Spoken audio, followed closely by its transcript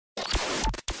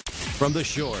From the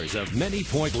shores of Many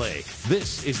Point Lake,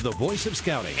 this is the voice of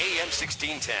scouting. AM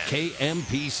 1610.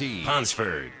 KMPC.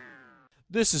 Hunsford.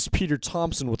 This is Peter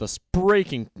Thompson with a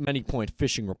breaking Many Point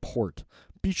fishing report.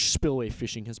 Beach spillway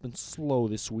fishing has been slow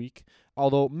this week,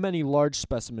 although many large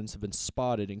specimens have been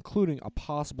spotted, including a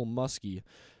possible muskie,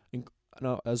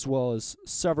 as well as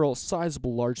several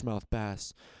sizable largemouth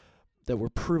bass that were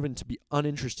proven to be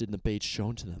uninterested in the baits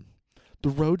shown to them. The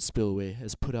road spillway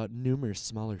has put out numerous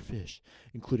smaller fish,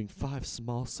 including 5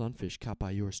 small sunfish caught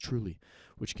by yours truly,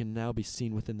 which can now be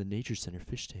seen within the Nature Center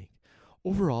fish tank.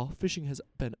 Overall, fishing has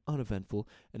been uneventful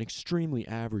and extremely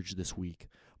average this week.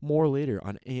 More later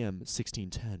on AM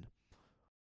 1610.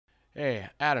 Hey,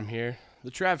 Adam here. The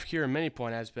traffic here in Many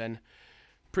Point has been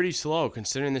pretty slow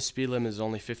considering the speed limit is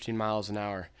only 15 miles an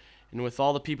hour. And with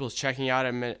all the people checking out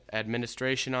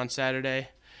administration on Saturday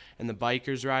and the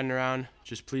bikers riding around,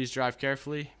 just please drive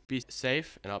carefully, be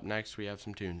safe, and up next we have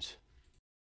some tunes.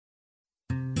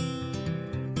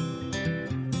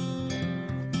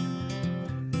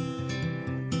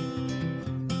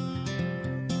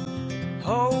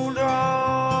 Hold on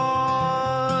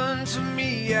to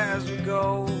me as we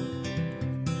go,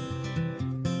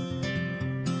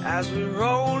 as we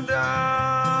roll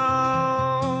down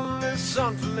this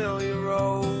unfamiliar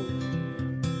road.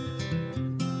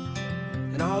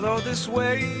 And although this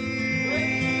wave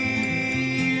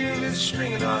is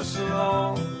stringing us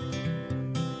along,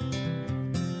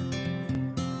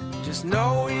 just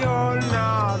know you're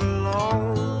not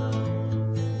alone,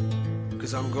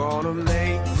 'cause I'm gonna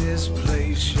make this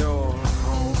place your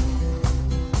home.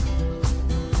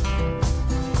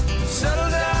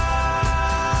 Settle down,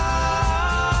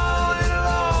 it'll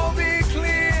all be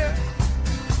clear.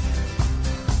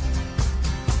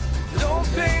 Don't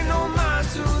pay no mind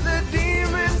to the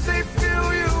demons, they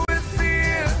fill you with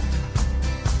fear.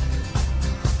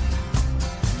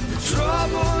 The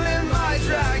trouble it might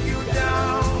drag you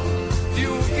down. If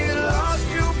you get lost,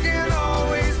 you can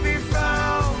always be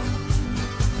found.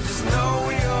 Just know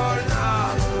you're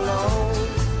not alone,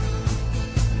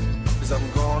 'cause I'm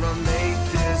gonna make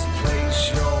this place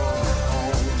your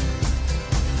home.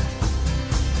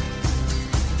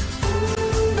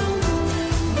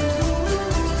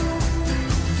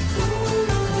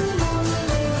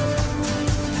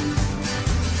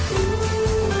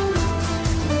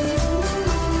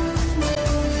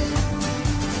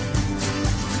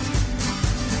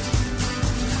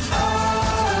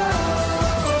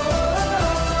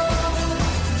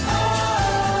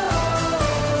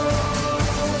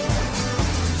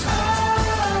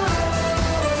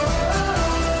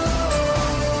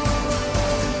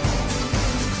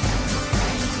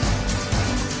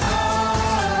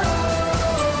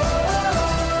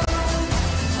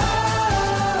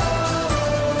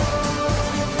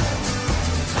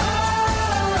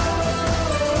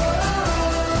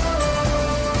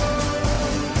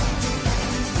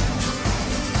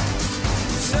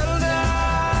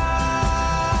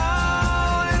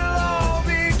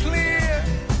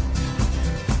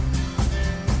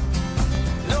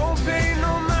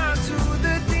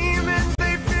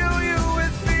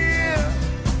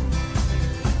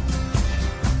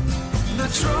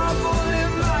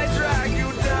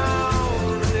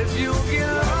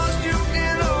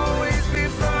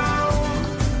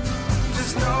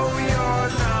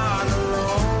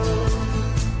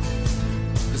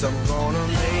 I'm gonna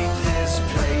make this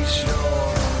place your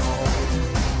home.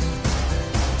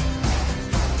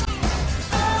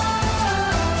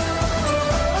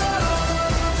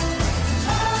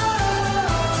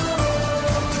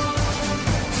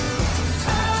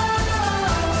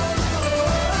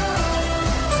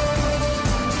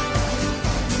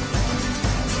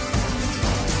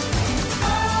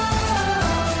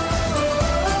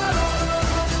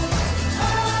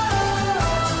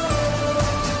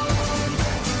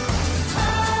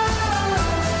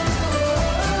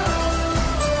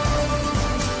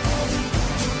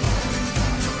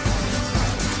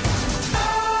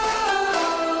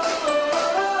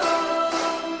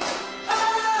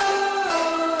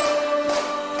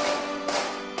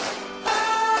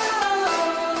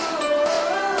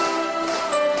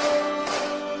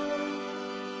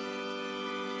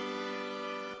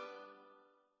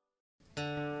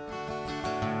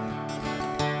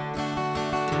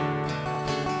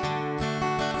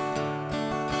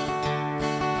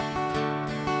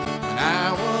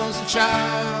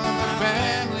 Child, my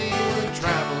family would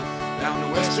travel down to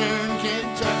western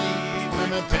Kentucky where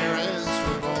my parents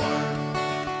were born.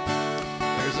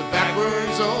 There's a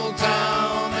backwards old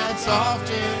town that's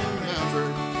often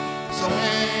remembered so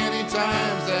many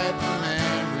times that the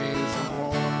memories are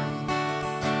warm.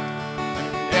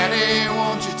 Daddy,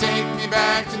 won't you take me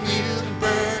back to New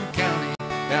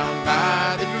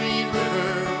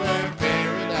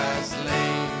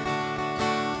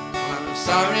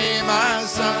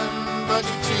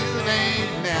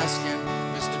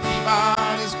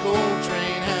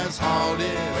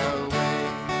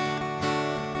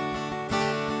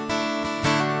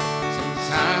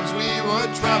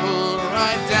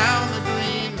right down the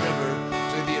Green River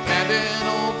to the abandoned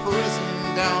old prison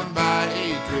down by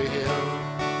Adria Hill,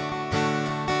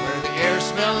 where the air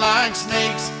smelled like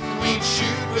snakes and we'd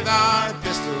shoot with our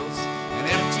pistols, and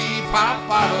empty pop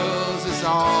bottles is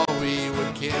all we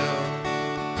would kill.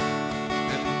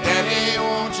 And Daddy,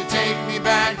 won't you take me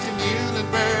back to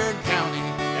Muhlenberg County,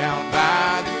 down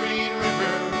by the Green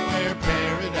River where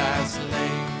paradise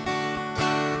lay?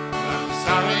 I'm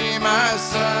sorry, my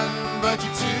son, but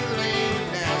you're too late in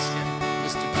asking.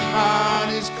 Mr.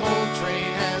 Peabody's coal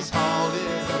train has hauled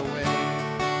it away.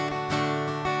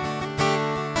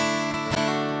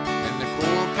 And the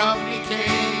coal company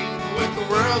came with the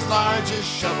world's largest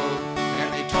shovel,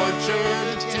 and they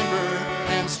tortured the timber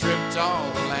and stripped all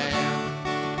the land.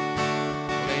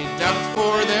 They dug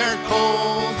for their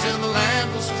coal till the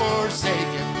land was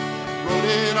forsaken, wrote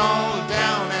it all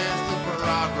down as the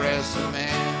progress of man.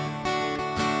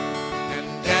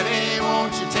 And Daddy,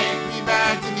 won't you take me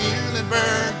back to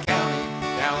Muhlenberg County,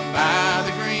 down by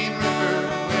the Green River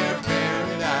where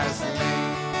paradise lay?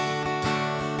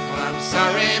 Well, I'm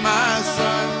sorry, my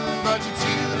son, but you're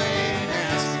too late in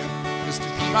asking. Mr.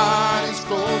 Peabody's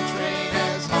coal train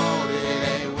has hauled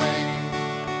it away.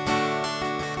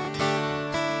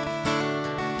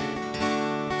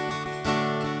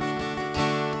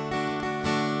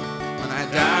 When I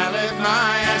die, let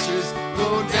my ashes go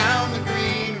down the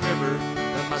Green River,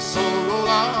 let my soul roll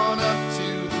on up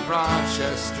to the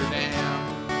Rochester Dam.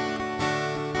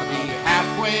 I'll be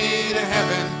halfway to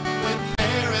heaven with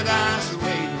paradise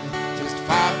waiting, just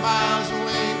 5 miles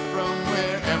away from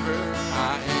wherever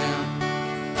I am.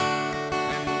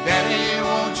 And Daddy,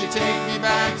 won't you take me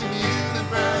back to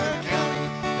Muhlenberg County,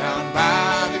 down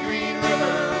by the Green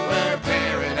River where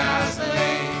paradise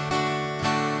lay?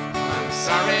 I'm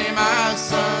sorry, my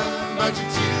son, but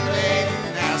you're too late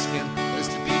in asking.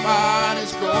 Mr.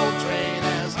 Peabody's coal train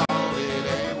has hauled it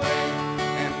away.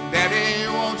 And Daddy,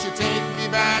 won't you take me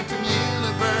back to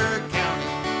Muhlenberg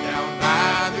County, down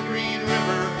by the Green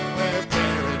River where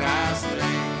paradise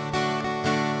lay?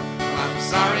 I'm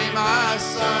sorry, my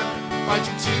son, but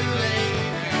you're too late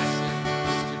in asking.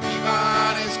 Mr.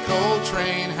 Peabody's coal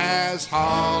train has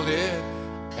hauled it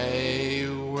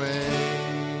away.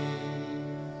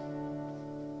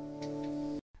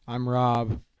 I'm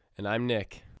Rob. And I'm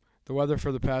Nick. The weather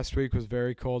for the past week was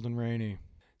very cold and rainy.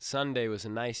 Sunday was a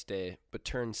nice day, but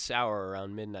turned sour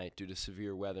around midnight due to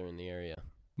severe weather in the area.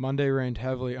 Monday rained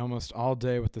heavily almost all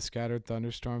day with the scattered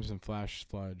thunderstorms and flash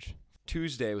sludge.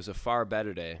 Tuesday was a far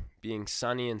better day, being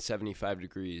sunny and 75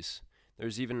 degrees. There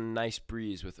was even a nice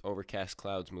breeze with overcast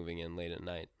clouds moving in late at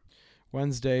night.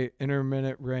 Wednesday,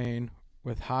 intermittent rain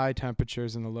with high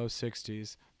temperatures in the low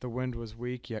 60s. The wind was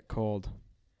weak yet cold.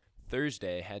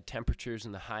 Thursday had temperatures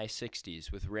in the high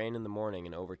 60s with rain in the morning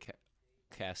and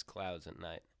overcast clouds at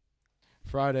night.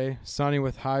 Friday, sunny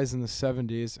with highs in the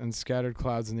 70s and scattered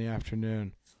clouds in the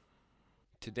afternoon.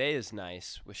 Today is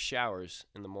nice with showers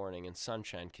in the morning and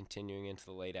sunshine continuing into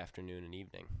the late afternoon and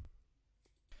evening.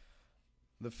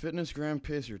 The Fitness Gram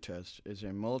Pacer Test is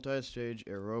a multi-stage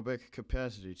aerobic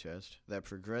capacity test that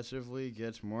progressively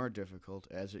gets more difficult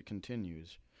as it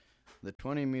continues. The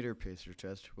 20-meter pacer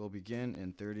test will begin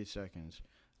in 30 seconds.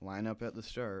 Line up at the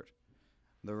start.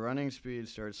 The running speed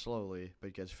starts slowly,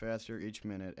 but gets faster each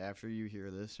minute after you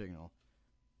hear this signal.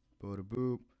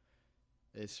 Boop.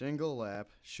 A single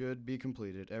lap should be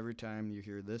completed every time you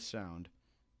hear this sound.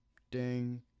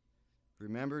 Ding.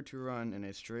 Remember to run in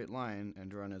a straight line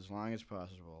and run as long as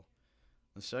possible.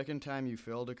 The second time you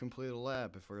fail to complete a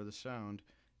lap before the sound,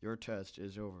 your test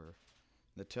is over.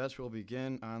 The test will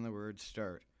begin on the word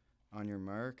start. On your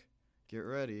mark, get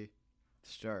ready,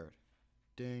 start.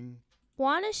 Ding.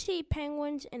 Want to see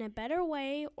penguins in a better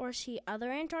way or see other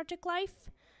Antarctic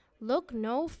life? Look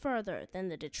no further than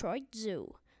the Detroit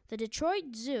Zoo. The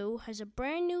Detroit Zoo has a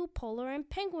brand new polar and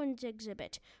penguins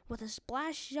exhibit with a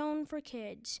splash zone for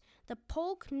kids. The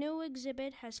Polk New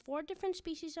exhibit has 4 different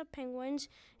species of penguins.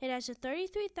 It has a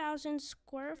 33,000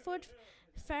 square foot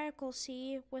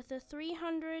faculty with a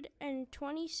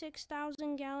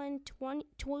 326,000 gallon,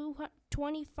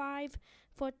 25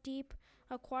 foot deep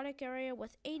aquatic area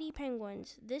with 80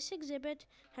 penguins. This exhibit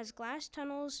has glass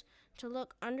tunnels to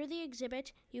look under the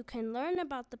exhibit. You can learn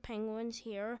about the penguins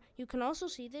here. You can also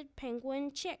see the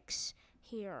penguin chicks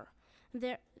here.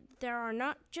 There are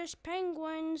not just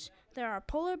penguins, there are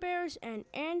polar bears and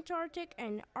Antarctic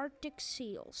and Arctic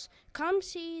seals. Come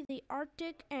see the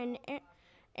Arctic and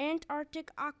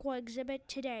Antarctic Aqua exhibit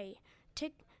today.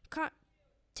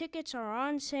 Tickets are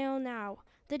on sale now.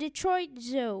 The Detroit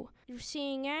Zoo. You're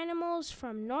seeing animals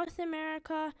from North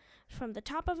America, from the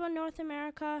top of North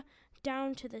America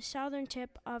down to the southern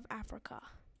tip of Africa.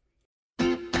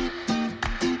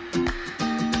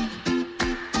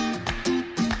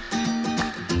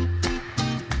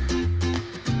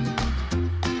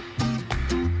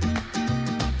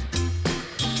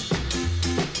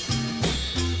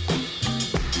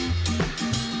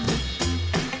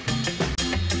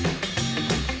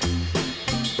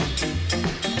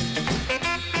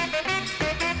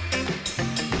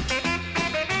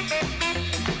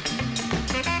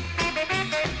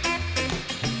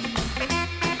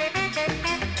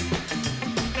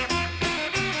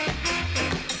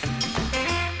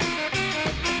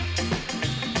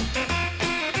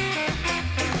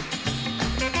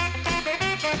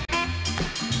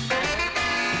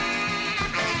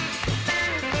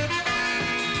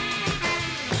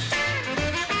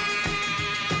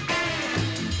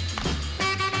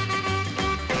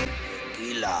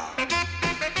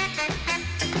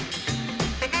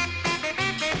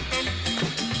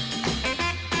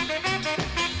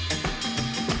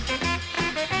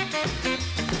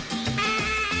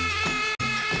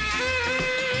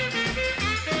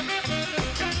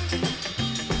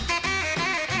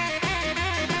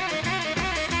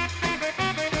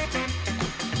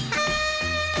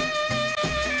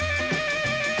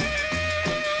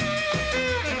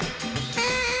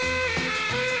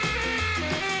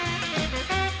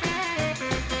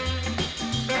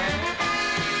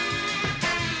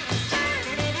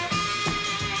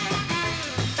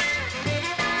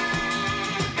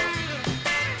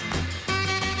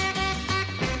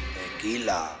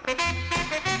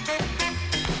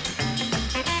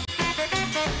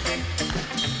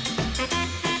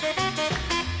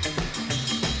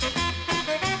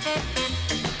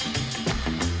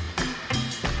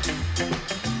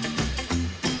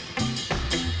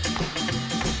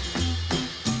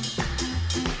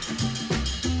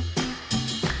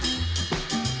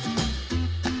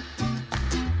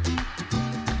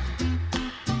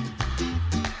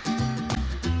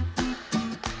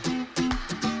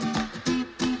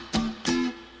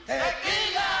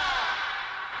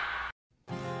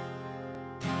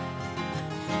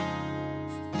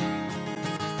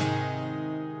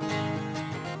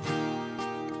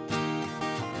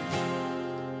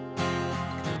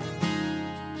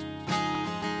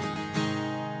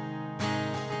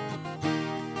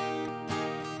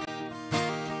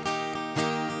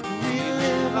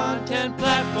 On 10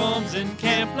 platforms and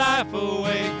camp life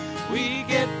away. We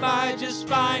get by just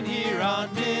fine here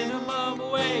on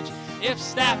minimum wage. If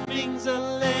staffing's a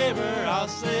labor, I'll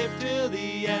slave till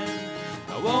the end.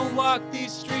 I won't walk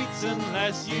these streets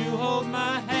unless you hold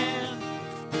my hand.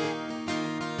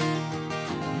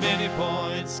 Many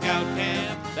Point Scout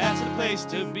Camp, that's the place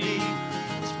to be.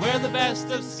 It's where the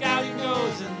best of scouting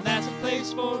goes, and that's a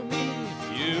place for me.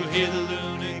 If you hear the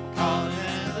loonic calling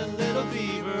and the little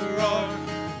beaver roar,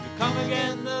 come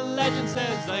again, the legend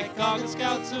says, like August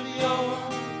Scouts of yore.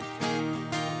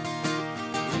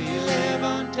 We live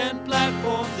on 10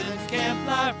 platforms and camp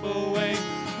life away.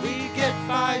 We get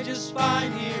by just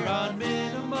fine here on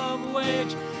minimum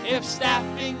wage. If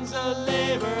staffing's a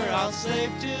labor, I'll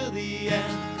slave till the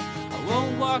end. I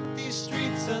won't walk these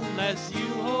streets unless you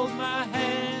hold my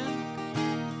hand.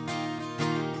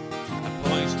 I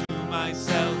point to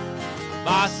myself,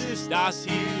 boss is das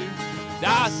here.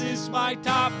 Das is my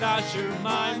top-notcher,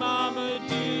 my mama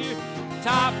dear.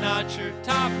 Top-notcher,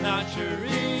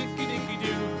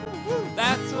 rickety-doo.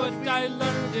 That's what I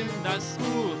learned in the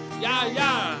school,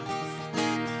 yeah.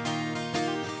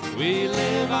 We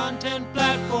live on 10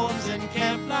 platforms and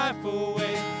camp life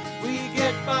away. We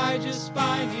get by just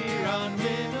fine here on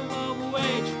minimum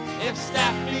wage. If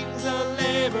staffing's a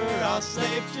labor, I'll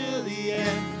slave till the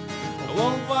end. I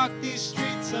won't walk these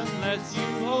streets unless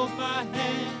you hold my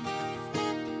hand.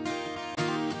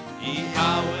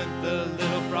 Yee-haw went the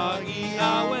little frog,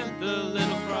 yee-haw went the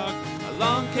little frog.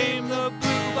 Along came the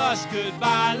blue bus,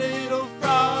 goodbye little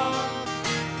frog.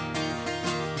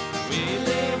 We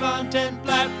live on 10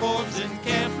 platforms and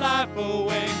camp life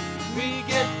away. We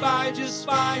get by just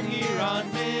fine here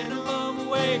on minimum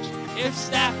wage. If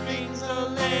staffing's a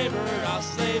labor, I'll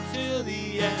slave till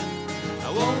the end. I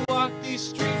won't walk these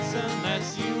streets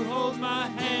unless you hold my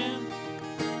hand.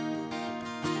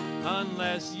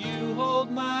 Unless you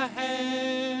hold my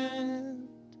hand.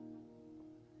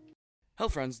 Hell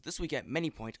friends, this week at Many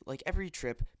Point, like every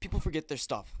trip, people forget their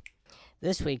stuff.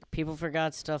 This week, people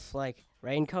forgot stuff like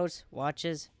raincoats,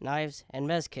 watches, knives, and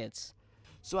mez kits.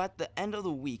 So at the end of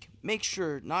the week, make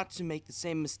sure not to make the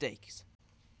same mistakes.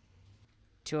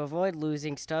 To avoid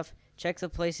losing stuff, check the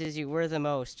places you were the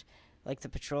most, like the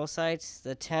patrol sites,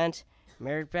 the tent,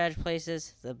 merit badge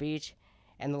places, the beach,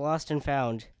 and the lost and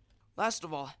found. Last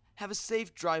of all, have a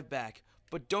safe drive back,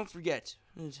 but don't forget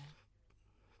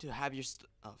to have your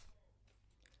stuff.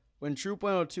 When Troop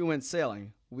 102 went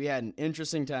sailing, we had an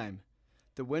interesting time.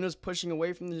 The wind was pushing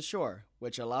away from the shore,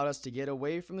 which allowed us to get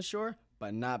away from the shore,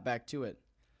 but not back to it.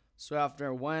 So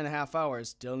after 1.5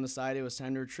 hours, Dylan decided it was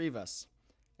time to retrieve us.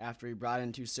 After he brought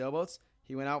in 2 sailboats,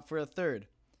 he went out for a third.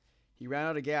 He ran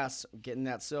out of gas getting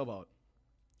that sailboat.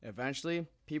 Eventually,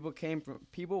 people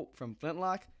from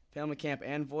Flintlock, Family Camp,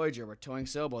 and Voyageur were towing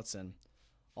sailboats in.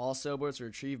 All sailboats were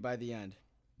retrieved by the end.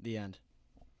 The end.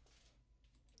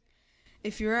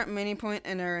 If you're at Many Point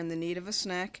and are in the need of a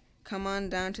snack, come on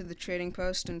down to the trading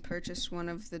post and purchase one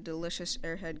of the delicious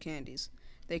Airhead candies.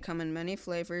 They come in many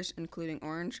flavors, including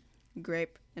orange,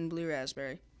 grape, and blue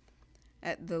raspberry.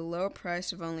 At the low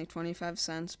price of only 25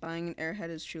 cents, buying an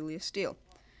Airhead is truly a steal.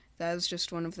 That is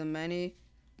just one of the many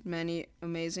many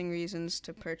amazing reasons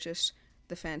to purchase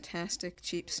the fantastic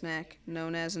cheap snack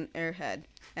known as an airhead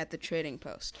at the Trading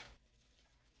Post.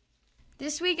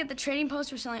 This week at the Trading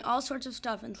Post, we're selling all sorts of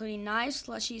stuff, including knives,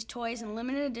 slushies, toys, and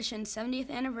limited edition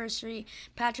 70th anniversary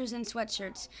patches and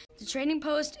sweatshirts. The Trading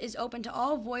Post is open to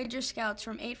all Voyageur Scouts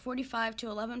from 8:45 to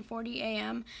 11:40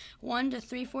 a.m., 1 to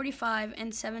 3:45,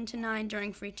 and 7 to 9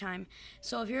 during free time.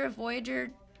 So if you're a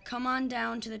Voyageur, come on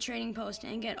down to the Trading Post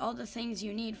and get all the things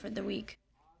you need for the week.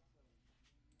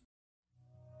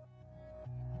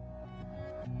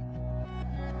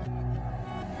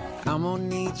 I'm gonna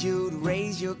need you to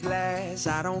raise your glass.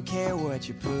 I don't care what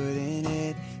you put in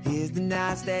it. Here's the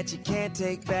nights that you can't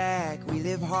take back. We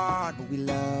live hard, but we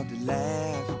love to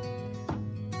laugh.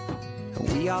 And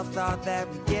we all thought that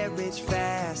we'd get rich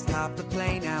fast. Hop the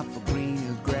plane out for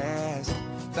greener grass.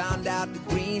 Found out the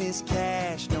greenest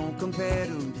cash don't compare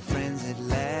to the friends that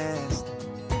last.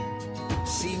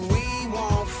 See, we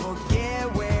won't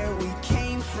forget where we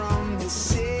came from. The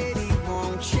city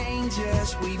won't change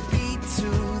us. We beat to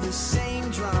the same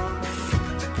drum.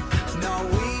 No,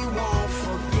 we won't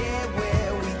forget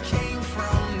where we came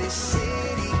from. This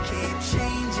city can't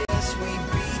change us. We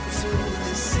beat to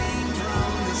the same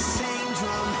drum, the same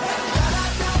drum.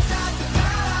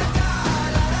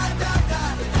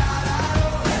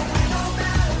 No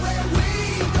matter where we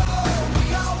go, we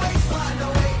always find a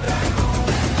way back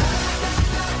home.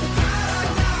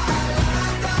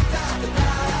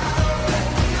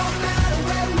 No matter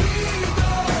where we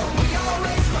go, we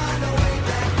always find a way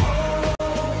back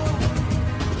home.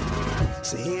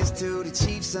 So here's to the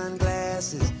cheap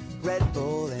sunglasses, Red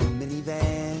Bull and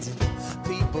minivans, and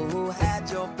people who had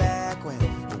your back when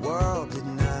the world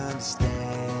didn't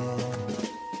understand.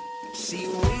 See,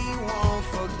 we won't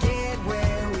forget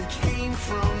where we came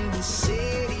from. The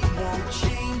city won't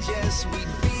change us. We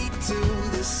beat to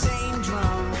the same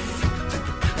drum.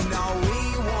 No, we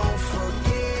won't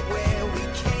forget where we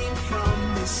came from.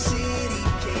 The city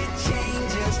can't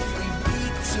change us. We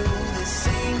beat to the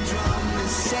same drum, the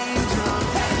same drum.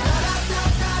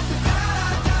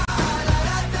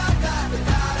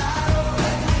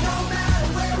 No matter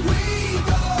where we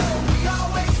go, we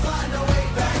always find a way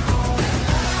back home.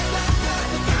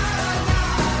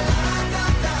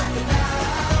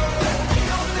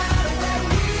 No matter where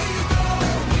we go,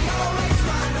 we always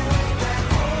find a way back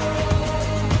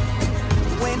home.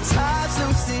 When time's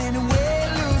losing and we're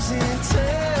losing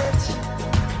touch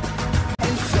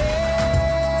and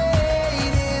fading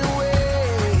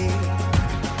away,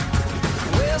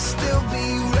 we'll still be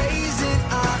raising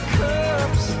our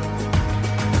cups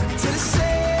to the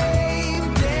same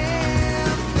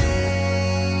damn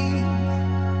thing.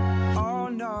 Oh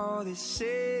no, this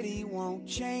city won't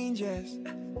change us.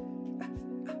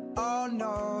 Oh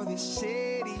no, this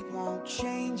city won't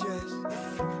change us.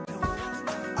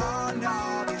 Oh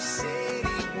no, this city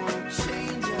won't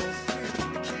change us.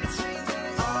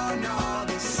 Oh no,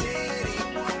 this city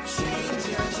won't change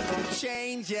us. Won't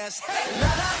change us. Hey,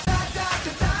 la da da da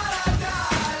da da da da.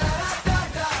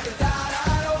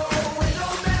 No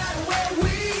matter where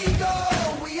we go,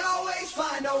 we always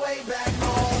find a way back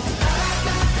home.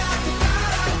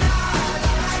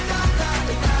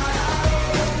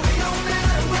 No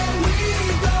matter where we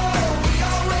go, we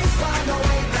always find a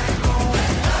way back home.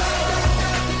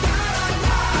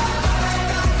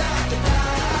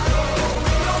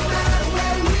 No matter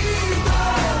where we go,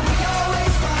 we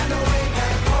always find a way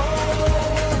back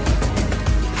home.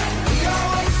 We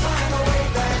always find a way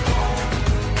back home.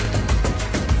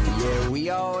 Yeah, we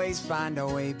always find a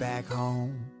way back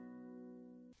home.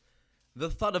 The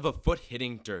thud of a foot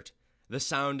hitting dirt, the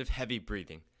sound of heavy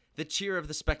breathing, the cheer of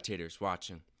the spectators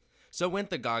watching. So went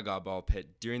the Gaga Ball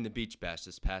pit during the Beach Bash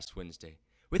this past Wednesday.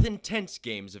 With intense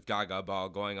games of Gaga Ball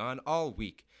going on all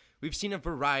week, we've seen a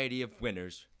variety of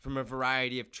winners from a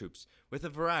variety of troops with a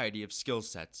variety of skill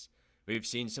sets. We've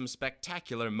seen some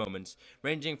spectacular moments,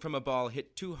 ranging from a ball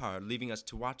hit too hard, leaving us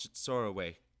to watch it soar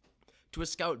away, to a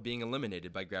scout being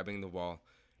eliminated by grabbing the wall,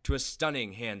 to a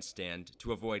stunning handstand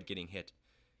to avoid getting hit.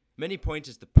 Many Point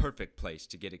is the perfect place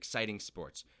to get exciting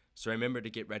sports, so remember to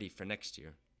get ready for next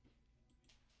year.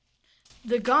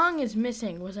 The gong is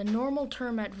missing was a normal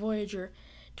term at Voyageur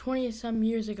 20-some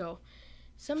years ago.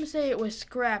 Some say it was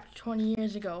scrapped 20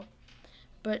 years ago,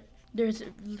 but there's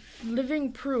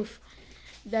living proof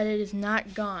that it is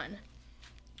not gone.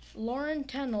 Lauren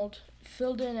Tenold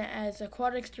filled in as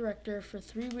aquatics director for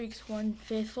 3 weeks one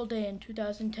fateful day in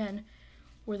 2010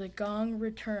 where the gong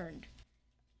returned.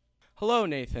 Hello,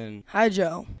 Nathan. Hi,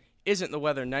 Joe. Isn't the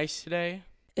weather nice today?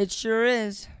 It sure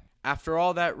is. After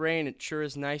all that rain, it sure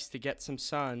is nice to get some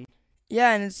sun.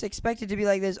 Yeah, and it's expected to be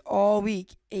like this all week,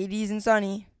 80s and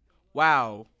sunny.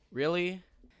 Wow, Really?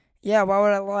 Yeah, why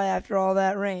would I lie after all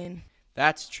that rain?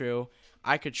 That's true.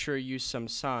 I could sure use some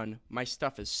sun. My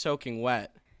stuff is soaking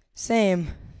wet.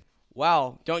 Same.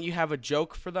 Well, don't you have a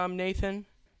joke for them, Nathan?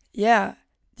 Yeah.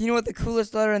 Do you know what the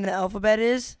coolest letter in the alphabet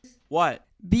is? What?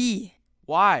 B.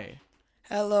 Why?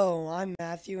 Hello, I'm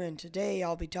Matthew, and today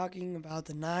I'll be talking about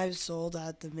the knives sold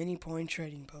at the Mini Point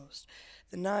Trading Post.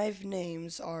 The knife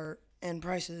names are and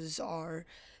prices are: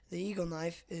 the Eagle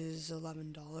knife is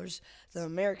 $11, the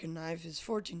American knife is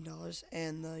 $14,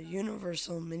 and the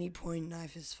Universal Mini Point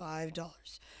knife is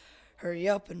 $5. Hurry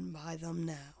up and buy them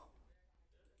now.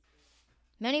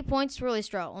 Many Point Swirly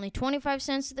Straw, only 25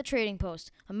 cents at the Trading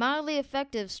Post. A mildly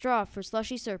effective straw for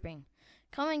slushy surfing.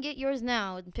 Come and get yours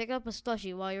now and pick up a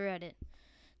slushie while you're at it.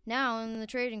 Now in the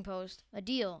Trading Post, a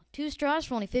deal. 2 straws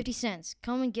for only 50 cents.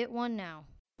 Come and get one now.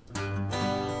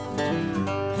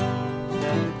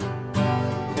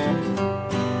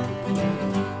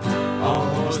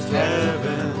 Almost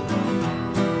heaven,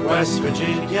 West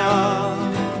Virginia,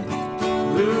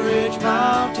 Blue Ridge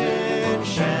Mountain,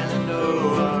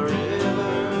 Shenandoah River.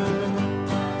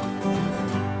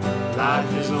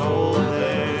 Life is old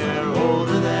there,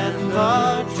 older than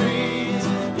the trees,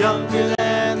 younger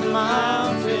than the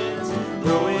mountains,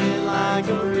 growing like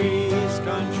a breeze.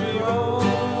 Country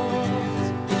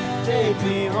roads, take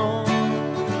me home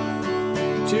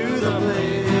to the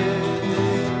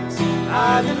place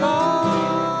I belong.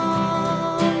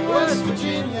 West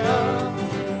Virginia,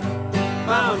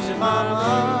 Mountain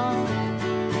Mama,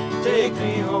 take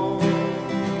me home.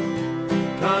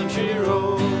 Country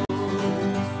roads,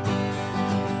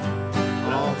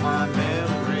 all my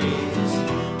memories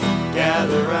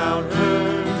gather round her.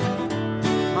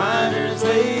 Miner's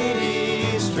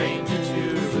lady, stranger to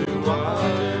blue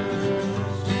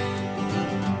waters,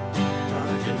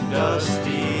 dark and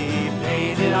dusty,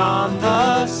 painted on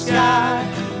the sky.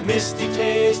 Misty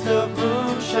taste of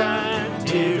moonshine,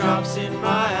 teardrops in my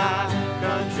eye.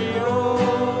 Country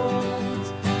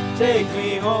roads, take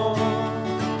me home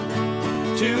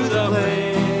to the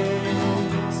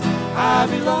place I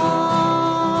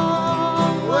belong.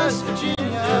 West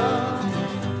Virginia,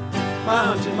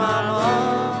 Mountain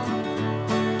Mama,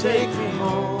 take me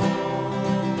home.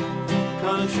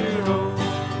 Country roads,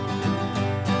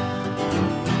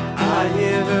 I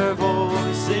hear her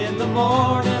voice in the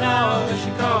morning hour.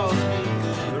 She calls me.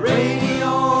 The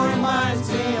radio reminds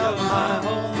me of my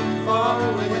home far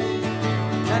away.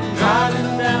 And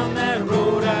driving down that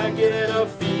road, I get a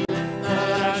feeling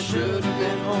that I should have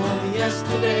been home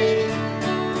yesterday.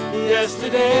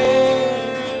 Yesterday,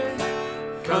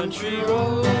 country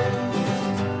road,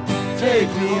 take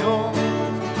me home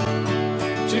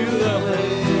to the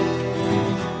place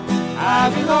I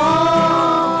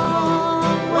belong.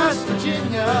 West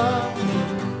Virginia,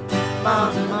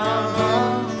 Mountain Mama,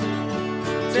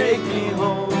 take me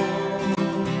home.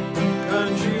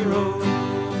 Country roads,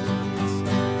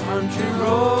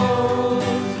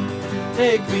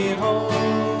 take me home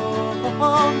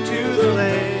to the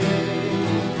place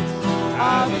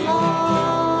I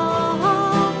belong.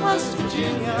 West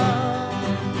Virginia,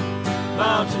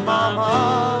 Mountain Mama,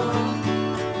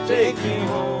 take me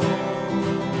home.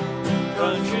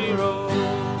 Country roads,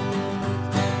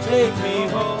 take me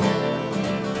home.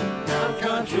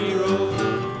 Country roads.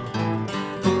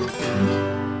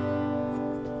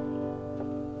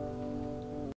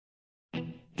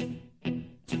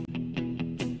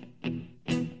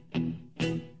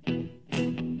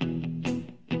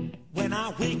 When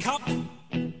I wake up,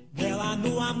 well, I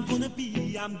know I'm gonna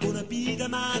be the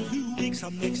man who wakes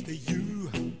up next to you.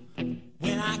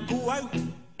 When I go out,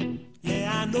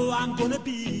 yeah, I know I'm gonna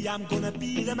be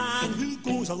the man who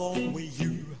goes along with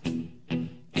you.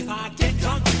 If I get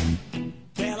drunk,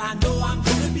 well, I know I'm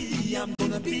gonna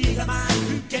be the man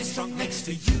who gets drunk next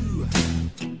to you.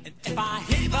 And if I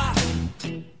haver,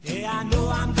 yeah, I know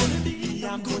I'm gonna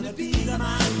be the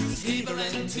man who's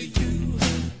havering to you.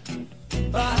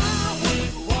 But I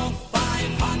would walk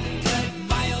 500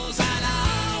 miles and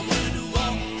I would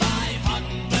walk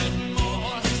 500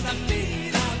 more just to be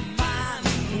the man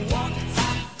who walked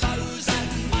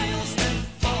 1,000 miles to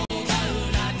fall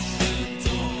down at your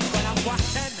door. When I'm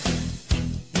working,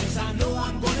 yes, I know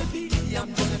I'm gonna be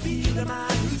the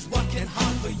man who's working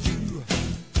hard for you.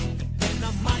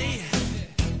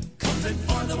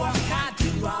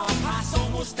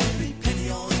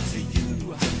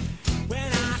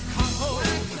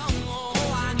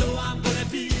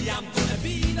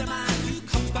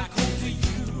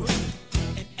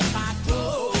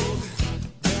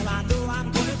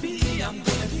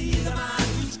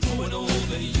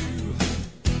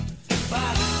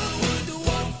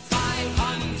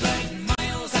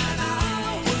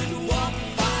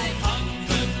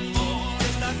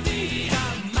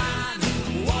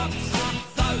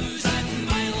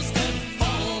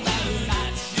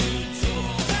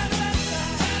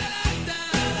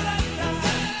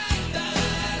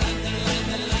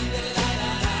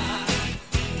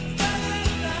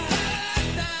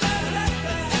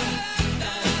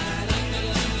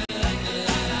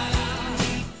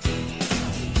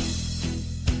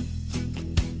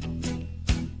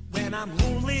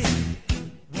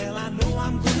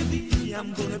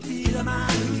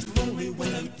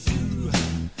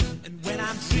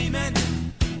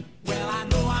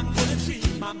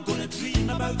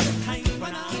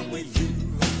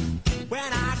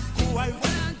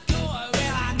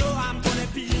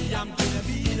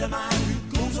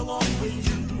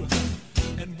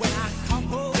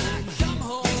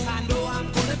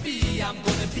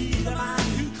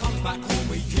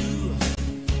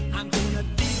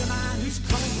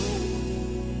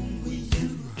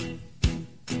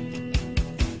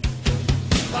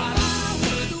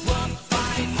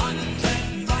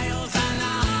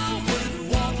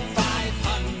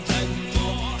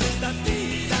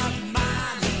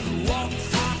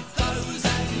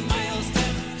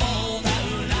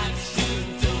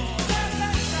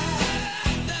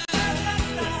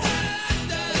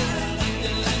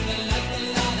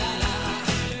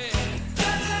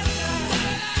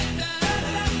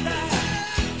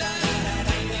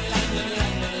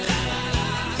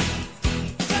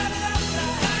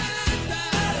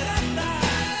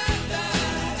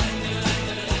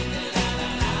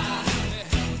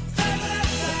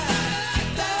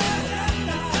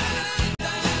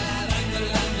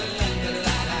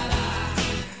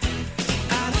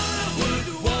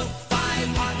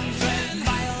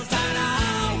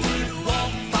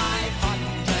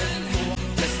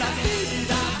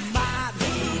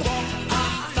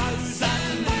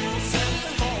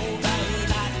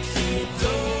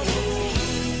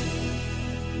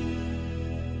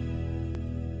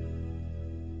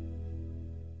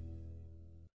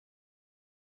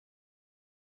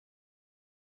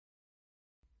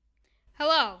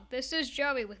 Hello, this is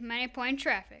Joey with Many Point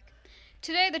Traffic.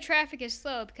 Today the traffic is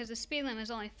slow because the speed limit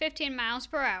is only 15 miles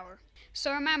per hour.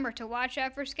 So remember to watch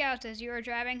out for scouts as you are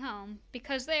driving home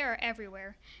because they are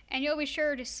everywhere, and you'll be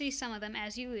sure to see some of them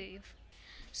as you leave.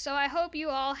 So I hope you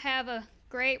all have a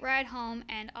great ride home,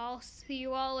 and I'll see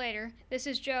you all later. This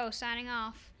is Joe signing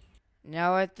off.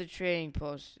 Now at the trading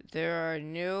post, there are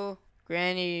new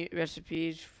granny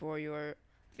recipes for your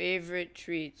favorite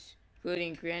treats,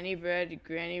 including granny bread,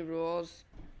 granny rolls,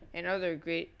 and other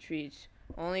great treats,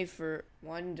 only for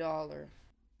 $1.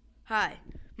 Hi,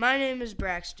 my name is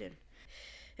Braxton.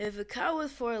 If a cow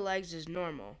with 4 legs is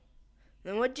normal,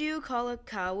 then what do you call a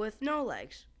cow with no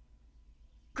legs?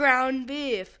 Ground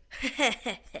beef.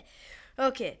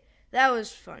 Okay, that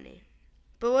was funny.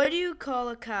 But what do you call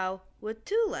a cow with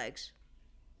 2 legs?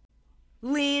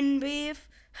 Lean beef.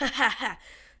 That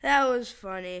was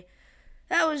funny.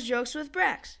 That was Jokes with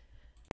Brax.